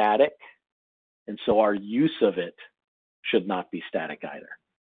static, and so our use of it should not be static either.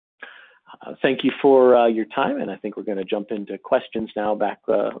 Thank you for your time, and I think we're going to jump into questions now. Back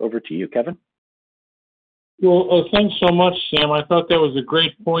over to you, Kevin. Well, thanks so much, Sam. I thought that was a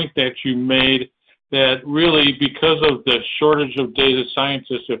great point that you made, that really because of the shortage of data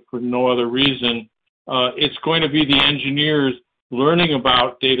scientists, if for no other reason, it's going to be the engineers learning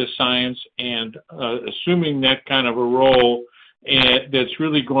about data science and assuming that kind of a role, and that's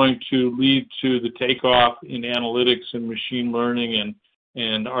really going to lead to the takeoff in analytics and machine learning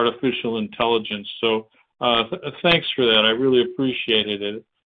and artificial intelligence. So thanks for that. I really appreciated it.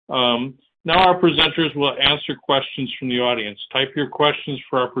 Now our presenters will answer questions from the audience. Type your questions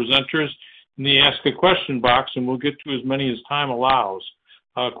for our presenters in the Ask a Question box, and we'll get to as many as time allows.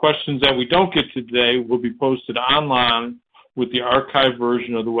 Questions that we don't get to today will be posted online with the archived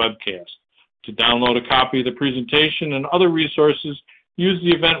version of the webcast. To download a copy of the presentation and other resources, use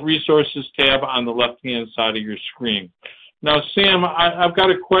the Event Resources tab on the left-hand side of your screen. Now, Sam, I've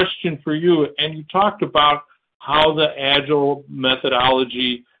got a question for you, and you talked about how the Agile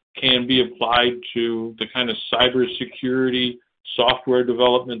methodology can be applied to the kind of cybersecurity software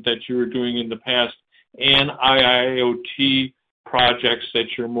development that you were doing in the past and IIoT projects that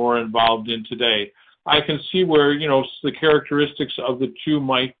you're more involved in today. I can see where, the characteristics of the two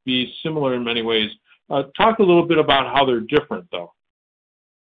might be similar in many ways. Talk a little bit about how they're different, though.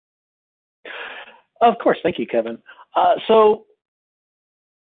 Of course. Thank you, Kevin. So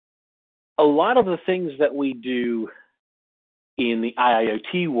a lot of the things that we do in the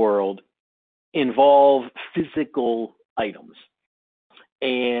IIoT world involve physical items.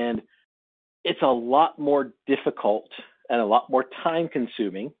 And it's a lot more difficult and a lot more time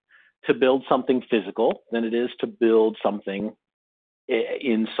consuming to build something physical than it is to build something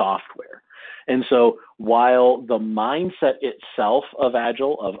in software. And so while the mindset itself of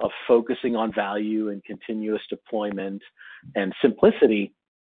Agile, of focusing on value and continuous deployment and simplicity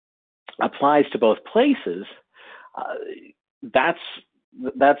applies to both places, that's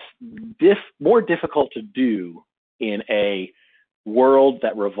more difficult to do in a world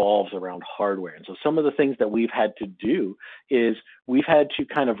that revolves around hardware. And so some of the things that we've had to do is we've had to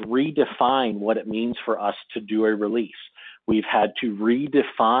kind of redefine what it means for us to do a release. We've had to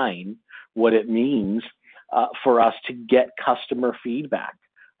redefine what it means for us to get customer feedback.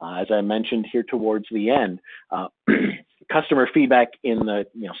 As I mentioned here towards the end, customer feedback in the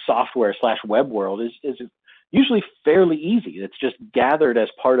software/web world is usually fairly easy. It's just gathered as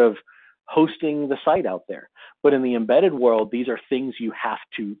part of hosting the site out there. But in the embedded world, these are things you have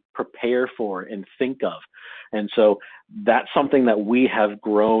to prepare for and think of. And so that's something that we have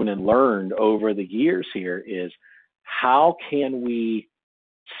grown and learned over the years here is how can we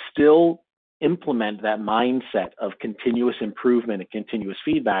still implement that mindset of continuous improvement and continuous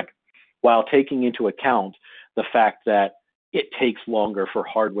feedback while taking into account the fact that it takes longer for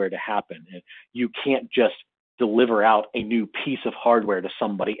hardware to happen. And you can't just deliver out a new piece of hardware to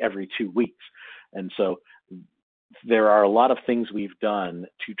somebody every 2 weeks. And so there are a lot of things we've done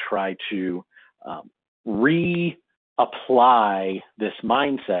to try to reapply this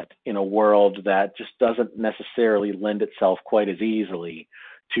mindset in a world that just doesn't necessarily lend itself quite as easily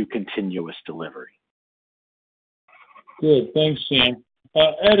to continuous delivery. Good, thanks, Sam.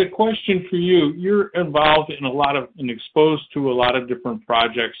 Ed, a question for you. You're involved in and exposed to a lot of different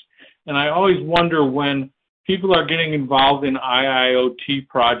projects, and I always wonder when people are getting involved in IIoT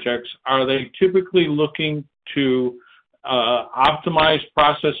projects, are they typically looking to optimize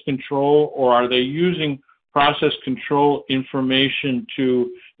process control, or are they using process control information to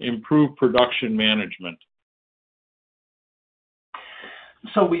improve production management?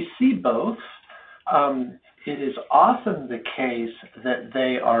 So we see both. It is often the case that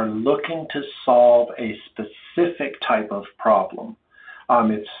they are looking to solve a specific type of problem.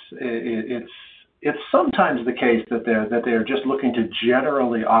 It's sometimes the case that they're just looking to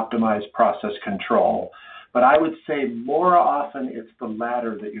generally optimize process control. But I would say more often it's the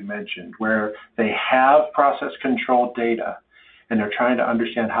latter that you mentioned, where they have process control data and they're trying to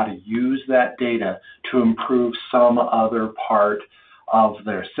understand how to use that data to improve some other part of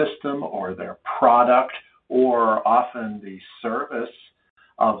their system or their product, or often the service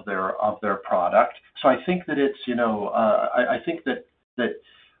of their product. So I think that it's, I think that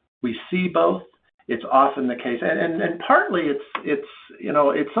we see both. It's often the case, and partly it's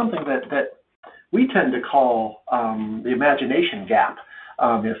something that we tend to call the imagination gap.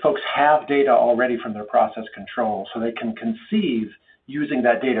 If folks have data already from their process control, so they can conceive using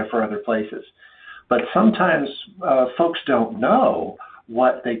that data for other places. But sometimes folks don't know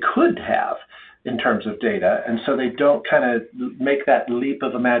what they could have in terms of data, and so they don't kind of make that leap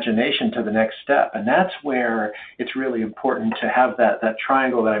of imagination to the next step. And that's where it's really important to have that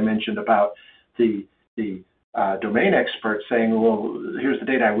triangle that I mentioned about the domain expert saying, well, here's the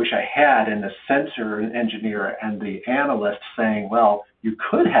data I wish I had, and the sensor engineer and the analyst saying, well, you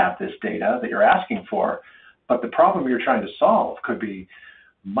could have this data that you're asking for, but the problem you're trying to solve could be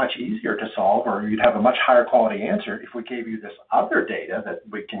much easier to solve, or you'd have a much higher quality answer if we gave you this other data that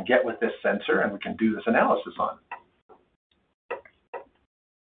we can get with this sensor and we can do this analysis on.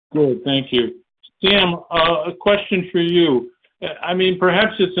 Good, thank you. Sam, a question for you. I mean,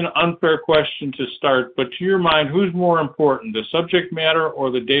 perhaps it's an unfair question to start, but to your mind, who's more important, the subject matter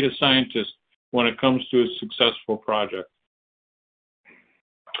or the data scientist when it comes to a successful project?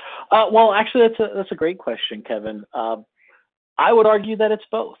 Well, actually, that's a great question, Kevin. I would argue that it's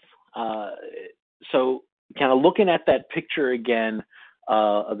both. So kind of looking at that picture again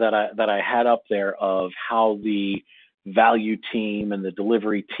that I had up there of how the value team and the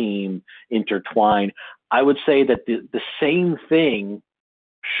delivery team intertwine, I would say that the same thing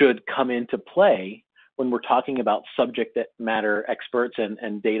should come into play when we're talking about subject matter experts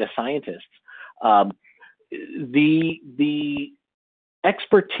and data scientists. The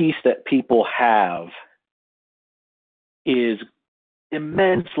expertise that people have is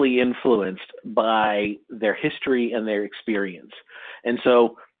immensely influenced by their history and their experience. And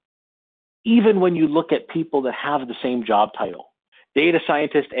so even when you look at people that have the same job title, data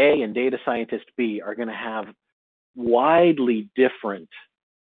scientist A and data scientist B are going to have widely different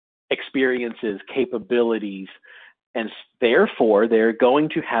experiences, capabilities, and therefore they're going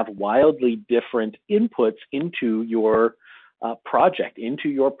to have wildly different inputs into your project, into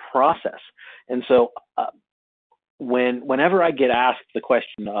your process. And so whenever I get asked the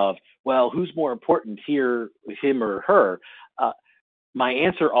question of, well, who's more important here, him or her, my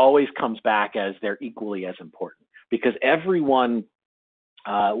answer always comes back as they're equally as important, because everyone,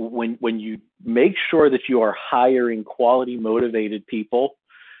 when you make sure that you are hiring quality, motivated people,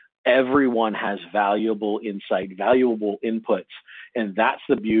 everyone has valuable insight, valuable inputs, and that's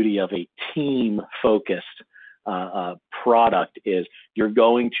the beauty of a team-focused product, is you're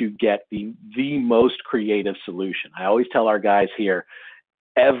going to get the most creative solution. I always tell our guys here,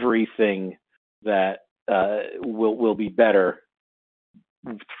 everything that will be better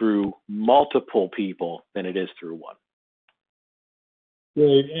through multiple people than it is through one.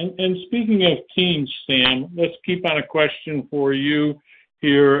 Great. And speaking of teams, Sam, let's keep on a question for you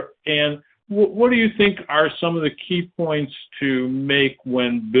here. And what do you think are some of the key points to make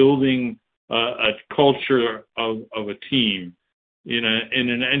when building a culture of a team in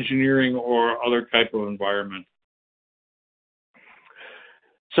an engineering or other type of environment?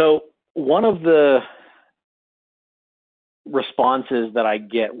 So one of the responses that I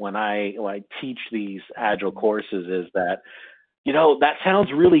get when I teach these Agile courses is that, that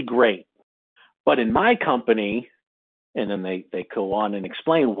sounds really great, but in my company, And then they go on and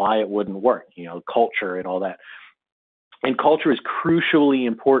explain why it wouldn't work, culture and all that. And culture is crucially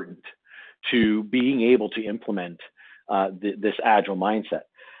important to being able to implement this agile mindset.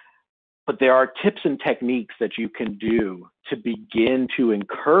 But there are tips and techniques that you can do to begin to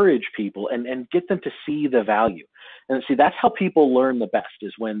encourage people and get them to see the value. And see, that's how people learn the best,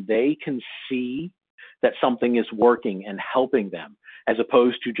 is when they can see that something is working and helping them, as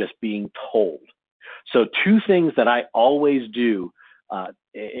opposed to just being told. So two things that I always do,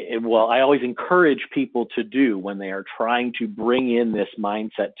 I always encourage people to do when they are trying to bring in this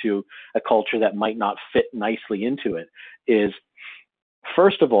mindset to a culture that might not fit nicely into it, is,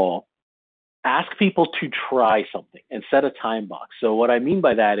 first of all, ask people to try something and set a time box. So what I mean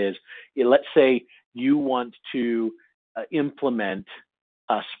by that is, let's say you want to implement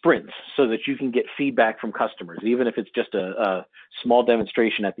sprints so that you can get feedback from customers, even if it's just a small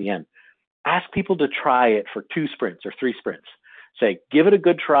demonstration at the end. Ask people to try it for 2 sprints or 3 sprints. Say, give it a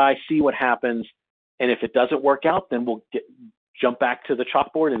good try, see what happens, and if it doesn't work out, then we'll jump back to the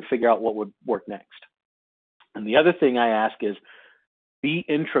chalkboard and figure out what would work next. And the other thing I ask is, be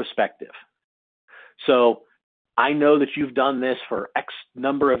introspective. So I know that you've done this for X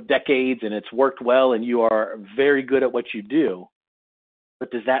number of decades and it's worked well and you are very good at what you do,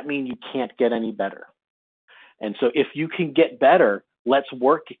 but does that mean you can't get any better? And so if you can get better, let's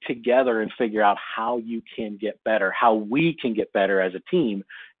work together and figure out how you can get better, how we can get better as a team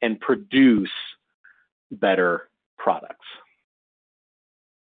and produce better products.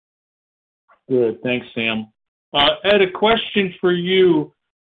 Good, thanks, Sam. Ed, a question for you.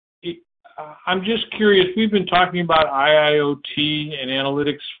 I'm just curious, we've been talking about IIoT and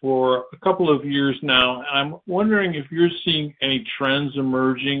analytics for a couple of years now, and I'm wondering if you're seeing any trends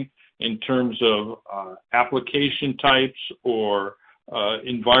emerging in terms of application types or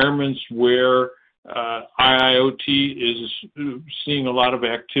environments where IIoT is seeing a lot of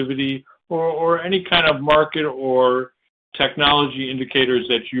activity, or any kind of market or technology indicators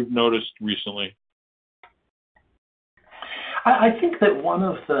that you've noticed recently. I think that one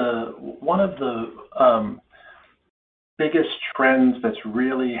of the biggest trends that's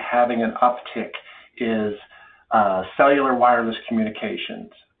really having an uptick is cellular wireless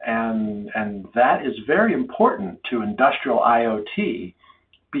communications, and that is very important to industrial IoT,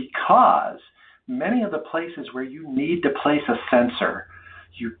 because many of the places where you need to place a sensor,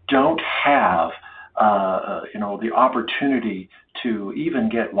 you don't have the opportunity to even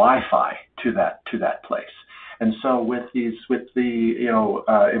get Wi-Fi to that place. And so with the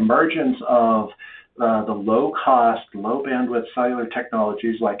emergence of the low-cost, low-bandwidth cellular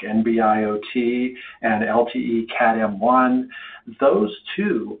technologies like NB-IoT and LTE Cat-M1, those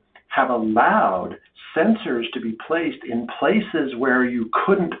two have allowed sensors to be placed in places where you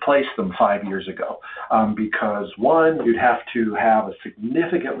couldn't place them 5 years ago, because one, you'd have to have a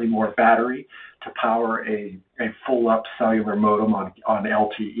significantly more battery to power a full-up cellular modem on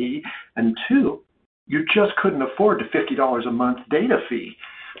LTE, and two, you just couldn't afford the $50 a month data fee.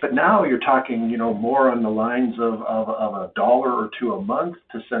 But now you're talking, more on the lines of $1 or $2 a month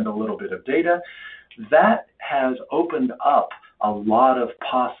to send a little bit of data. That has opened up a lot of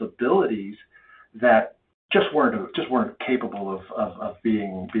possibilities that just weren't capable of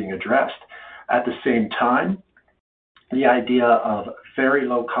being addressed. At the same time, the idea of very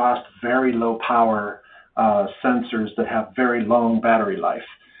low cost, very low power sensors that have very long battery life.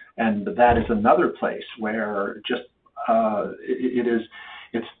 And that is another place where just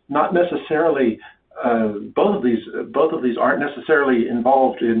it's not necessarily both of these aren't necessarily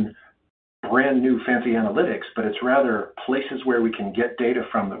involved in brand new fancy analytics, but it's rather places where we can get data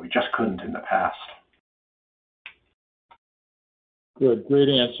from that we just couldn't in the past. Good, great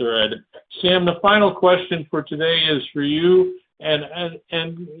answer, Ed. Sam, the final question for today is for you, and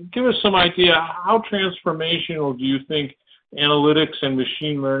give us some idea, how transformational do you think analytics and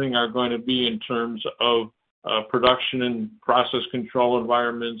machine learning are going to be in terms of production and process control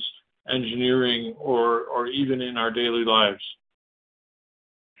environments, engineering, or even in our daily lives?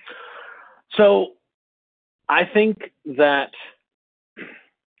 So I think that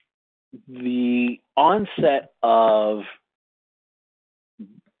the onset of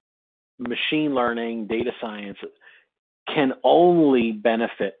machine learning, data science, can only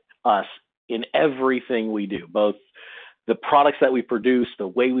benefit us in everything we do, both the products that we produce, the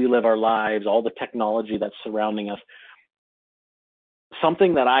way we live our lives, all the technology that's surrounding us.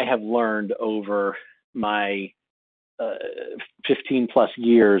 Something that I have learned over my 15 plus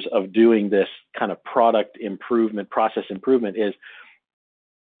years of doing this kind of product improvement, process improvement, is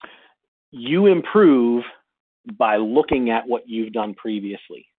you improve by looking at what you've done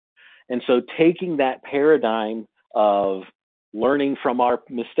previously. And so taking that paradigm of learning from our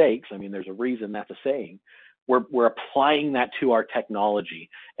mistakes. I mean, there's a reason that's a saying. We're applying that to our technology,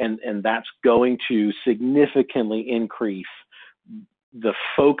 and that's going to significantly increase the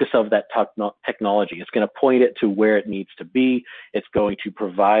focus of that technology. It's going to point it to where it needs to be. It's going to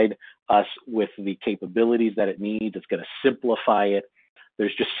provide us with the capabilities that it needs. It's going to simplify it.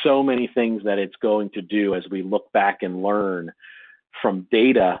 There's just so many things that it's going to do as we look back and learn from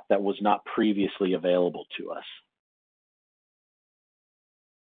data that was not previously available to us.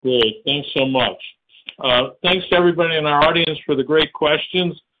 Great, thanks so much. Thanks to everybody in our audience for the great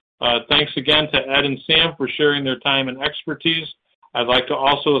questions. Thanks again to Ed and Sam for sharing their time and expertise. I'd like to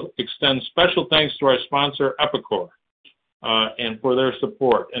also extend special thanks to our sponsor, Epicor, and for their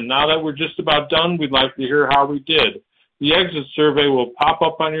support. And now that we're just about done, we'd like to hear how we did. The exit survey will pop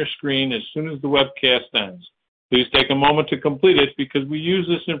up on your screen as soon as the webcast ends. Please take a moment to complete it because we use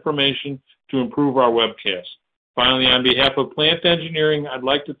this information to improve our webcast. Finally, on behalf of Plant Engineering, I'd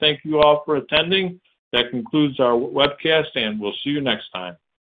like to thank you all for attending. That concludes our webcast, and we'll see you next time.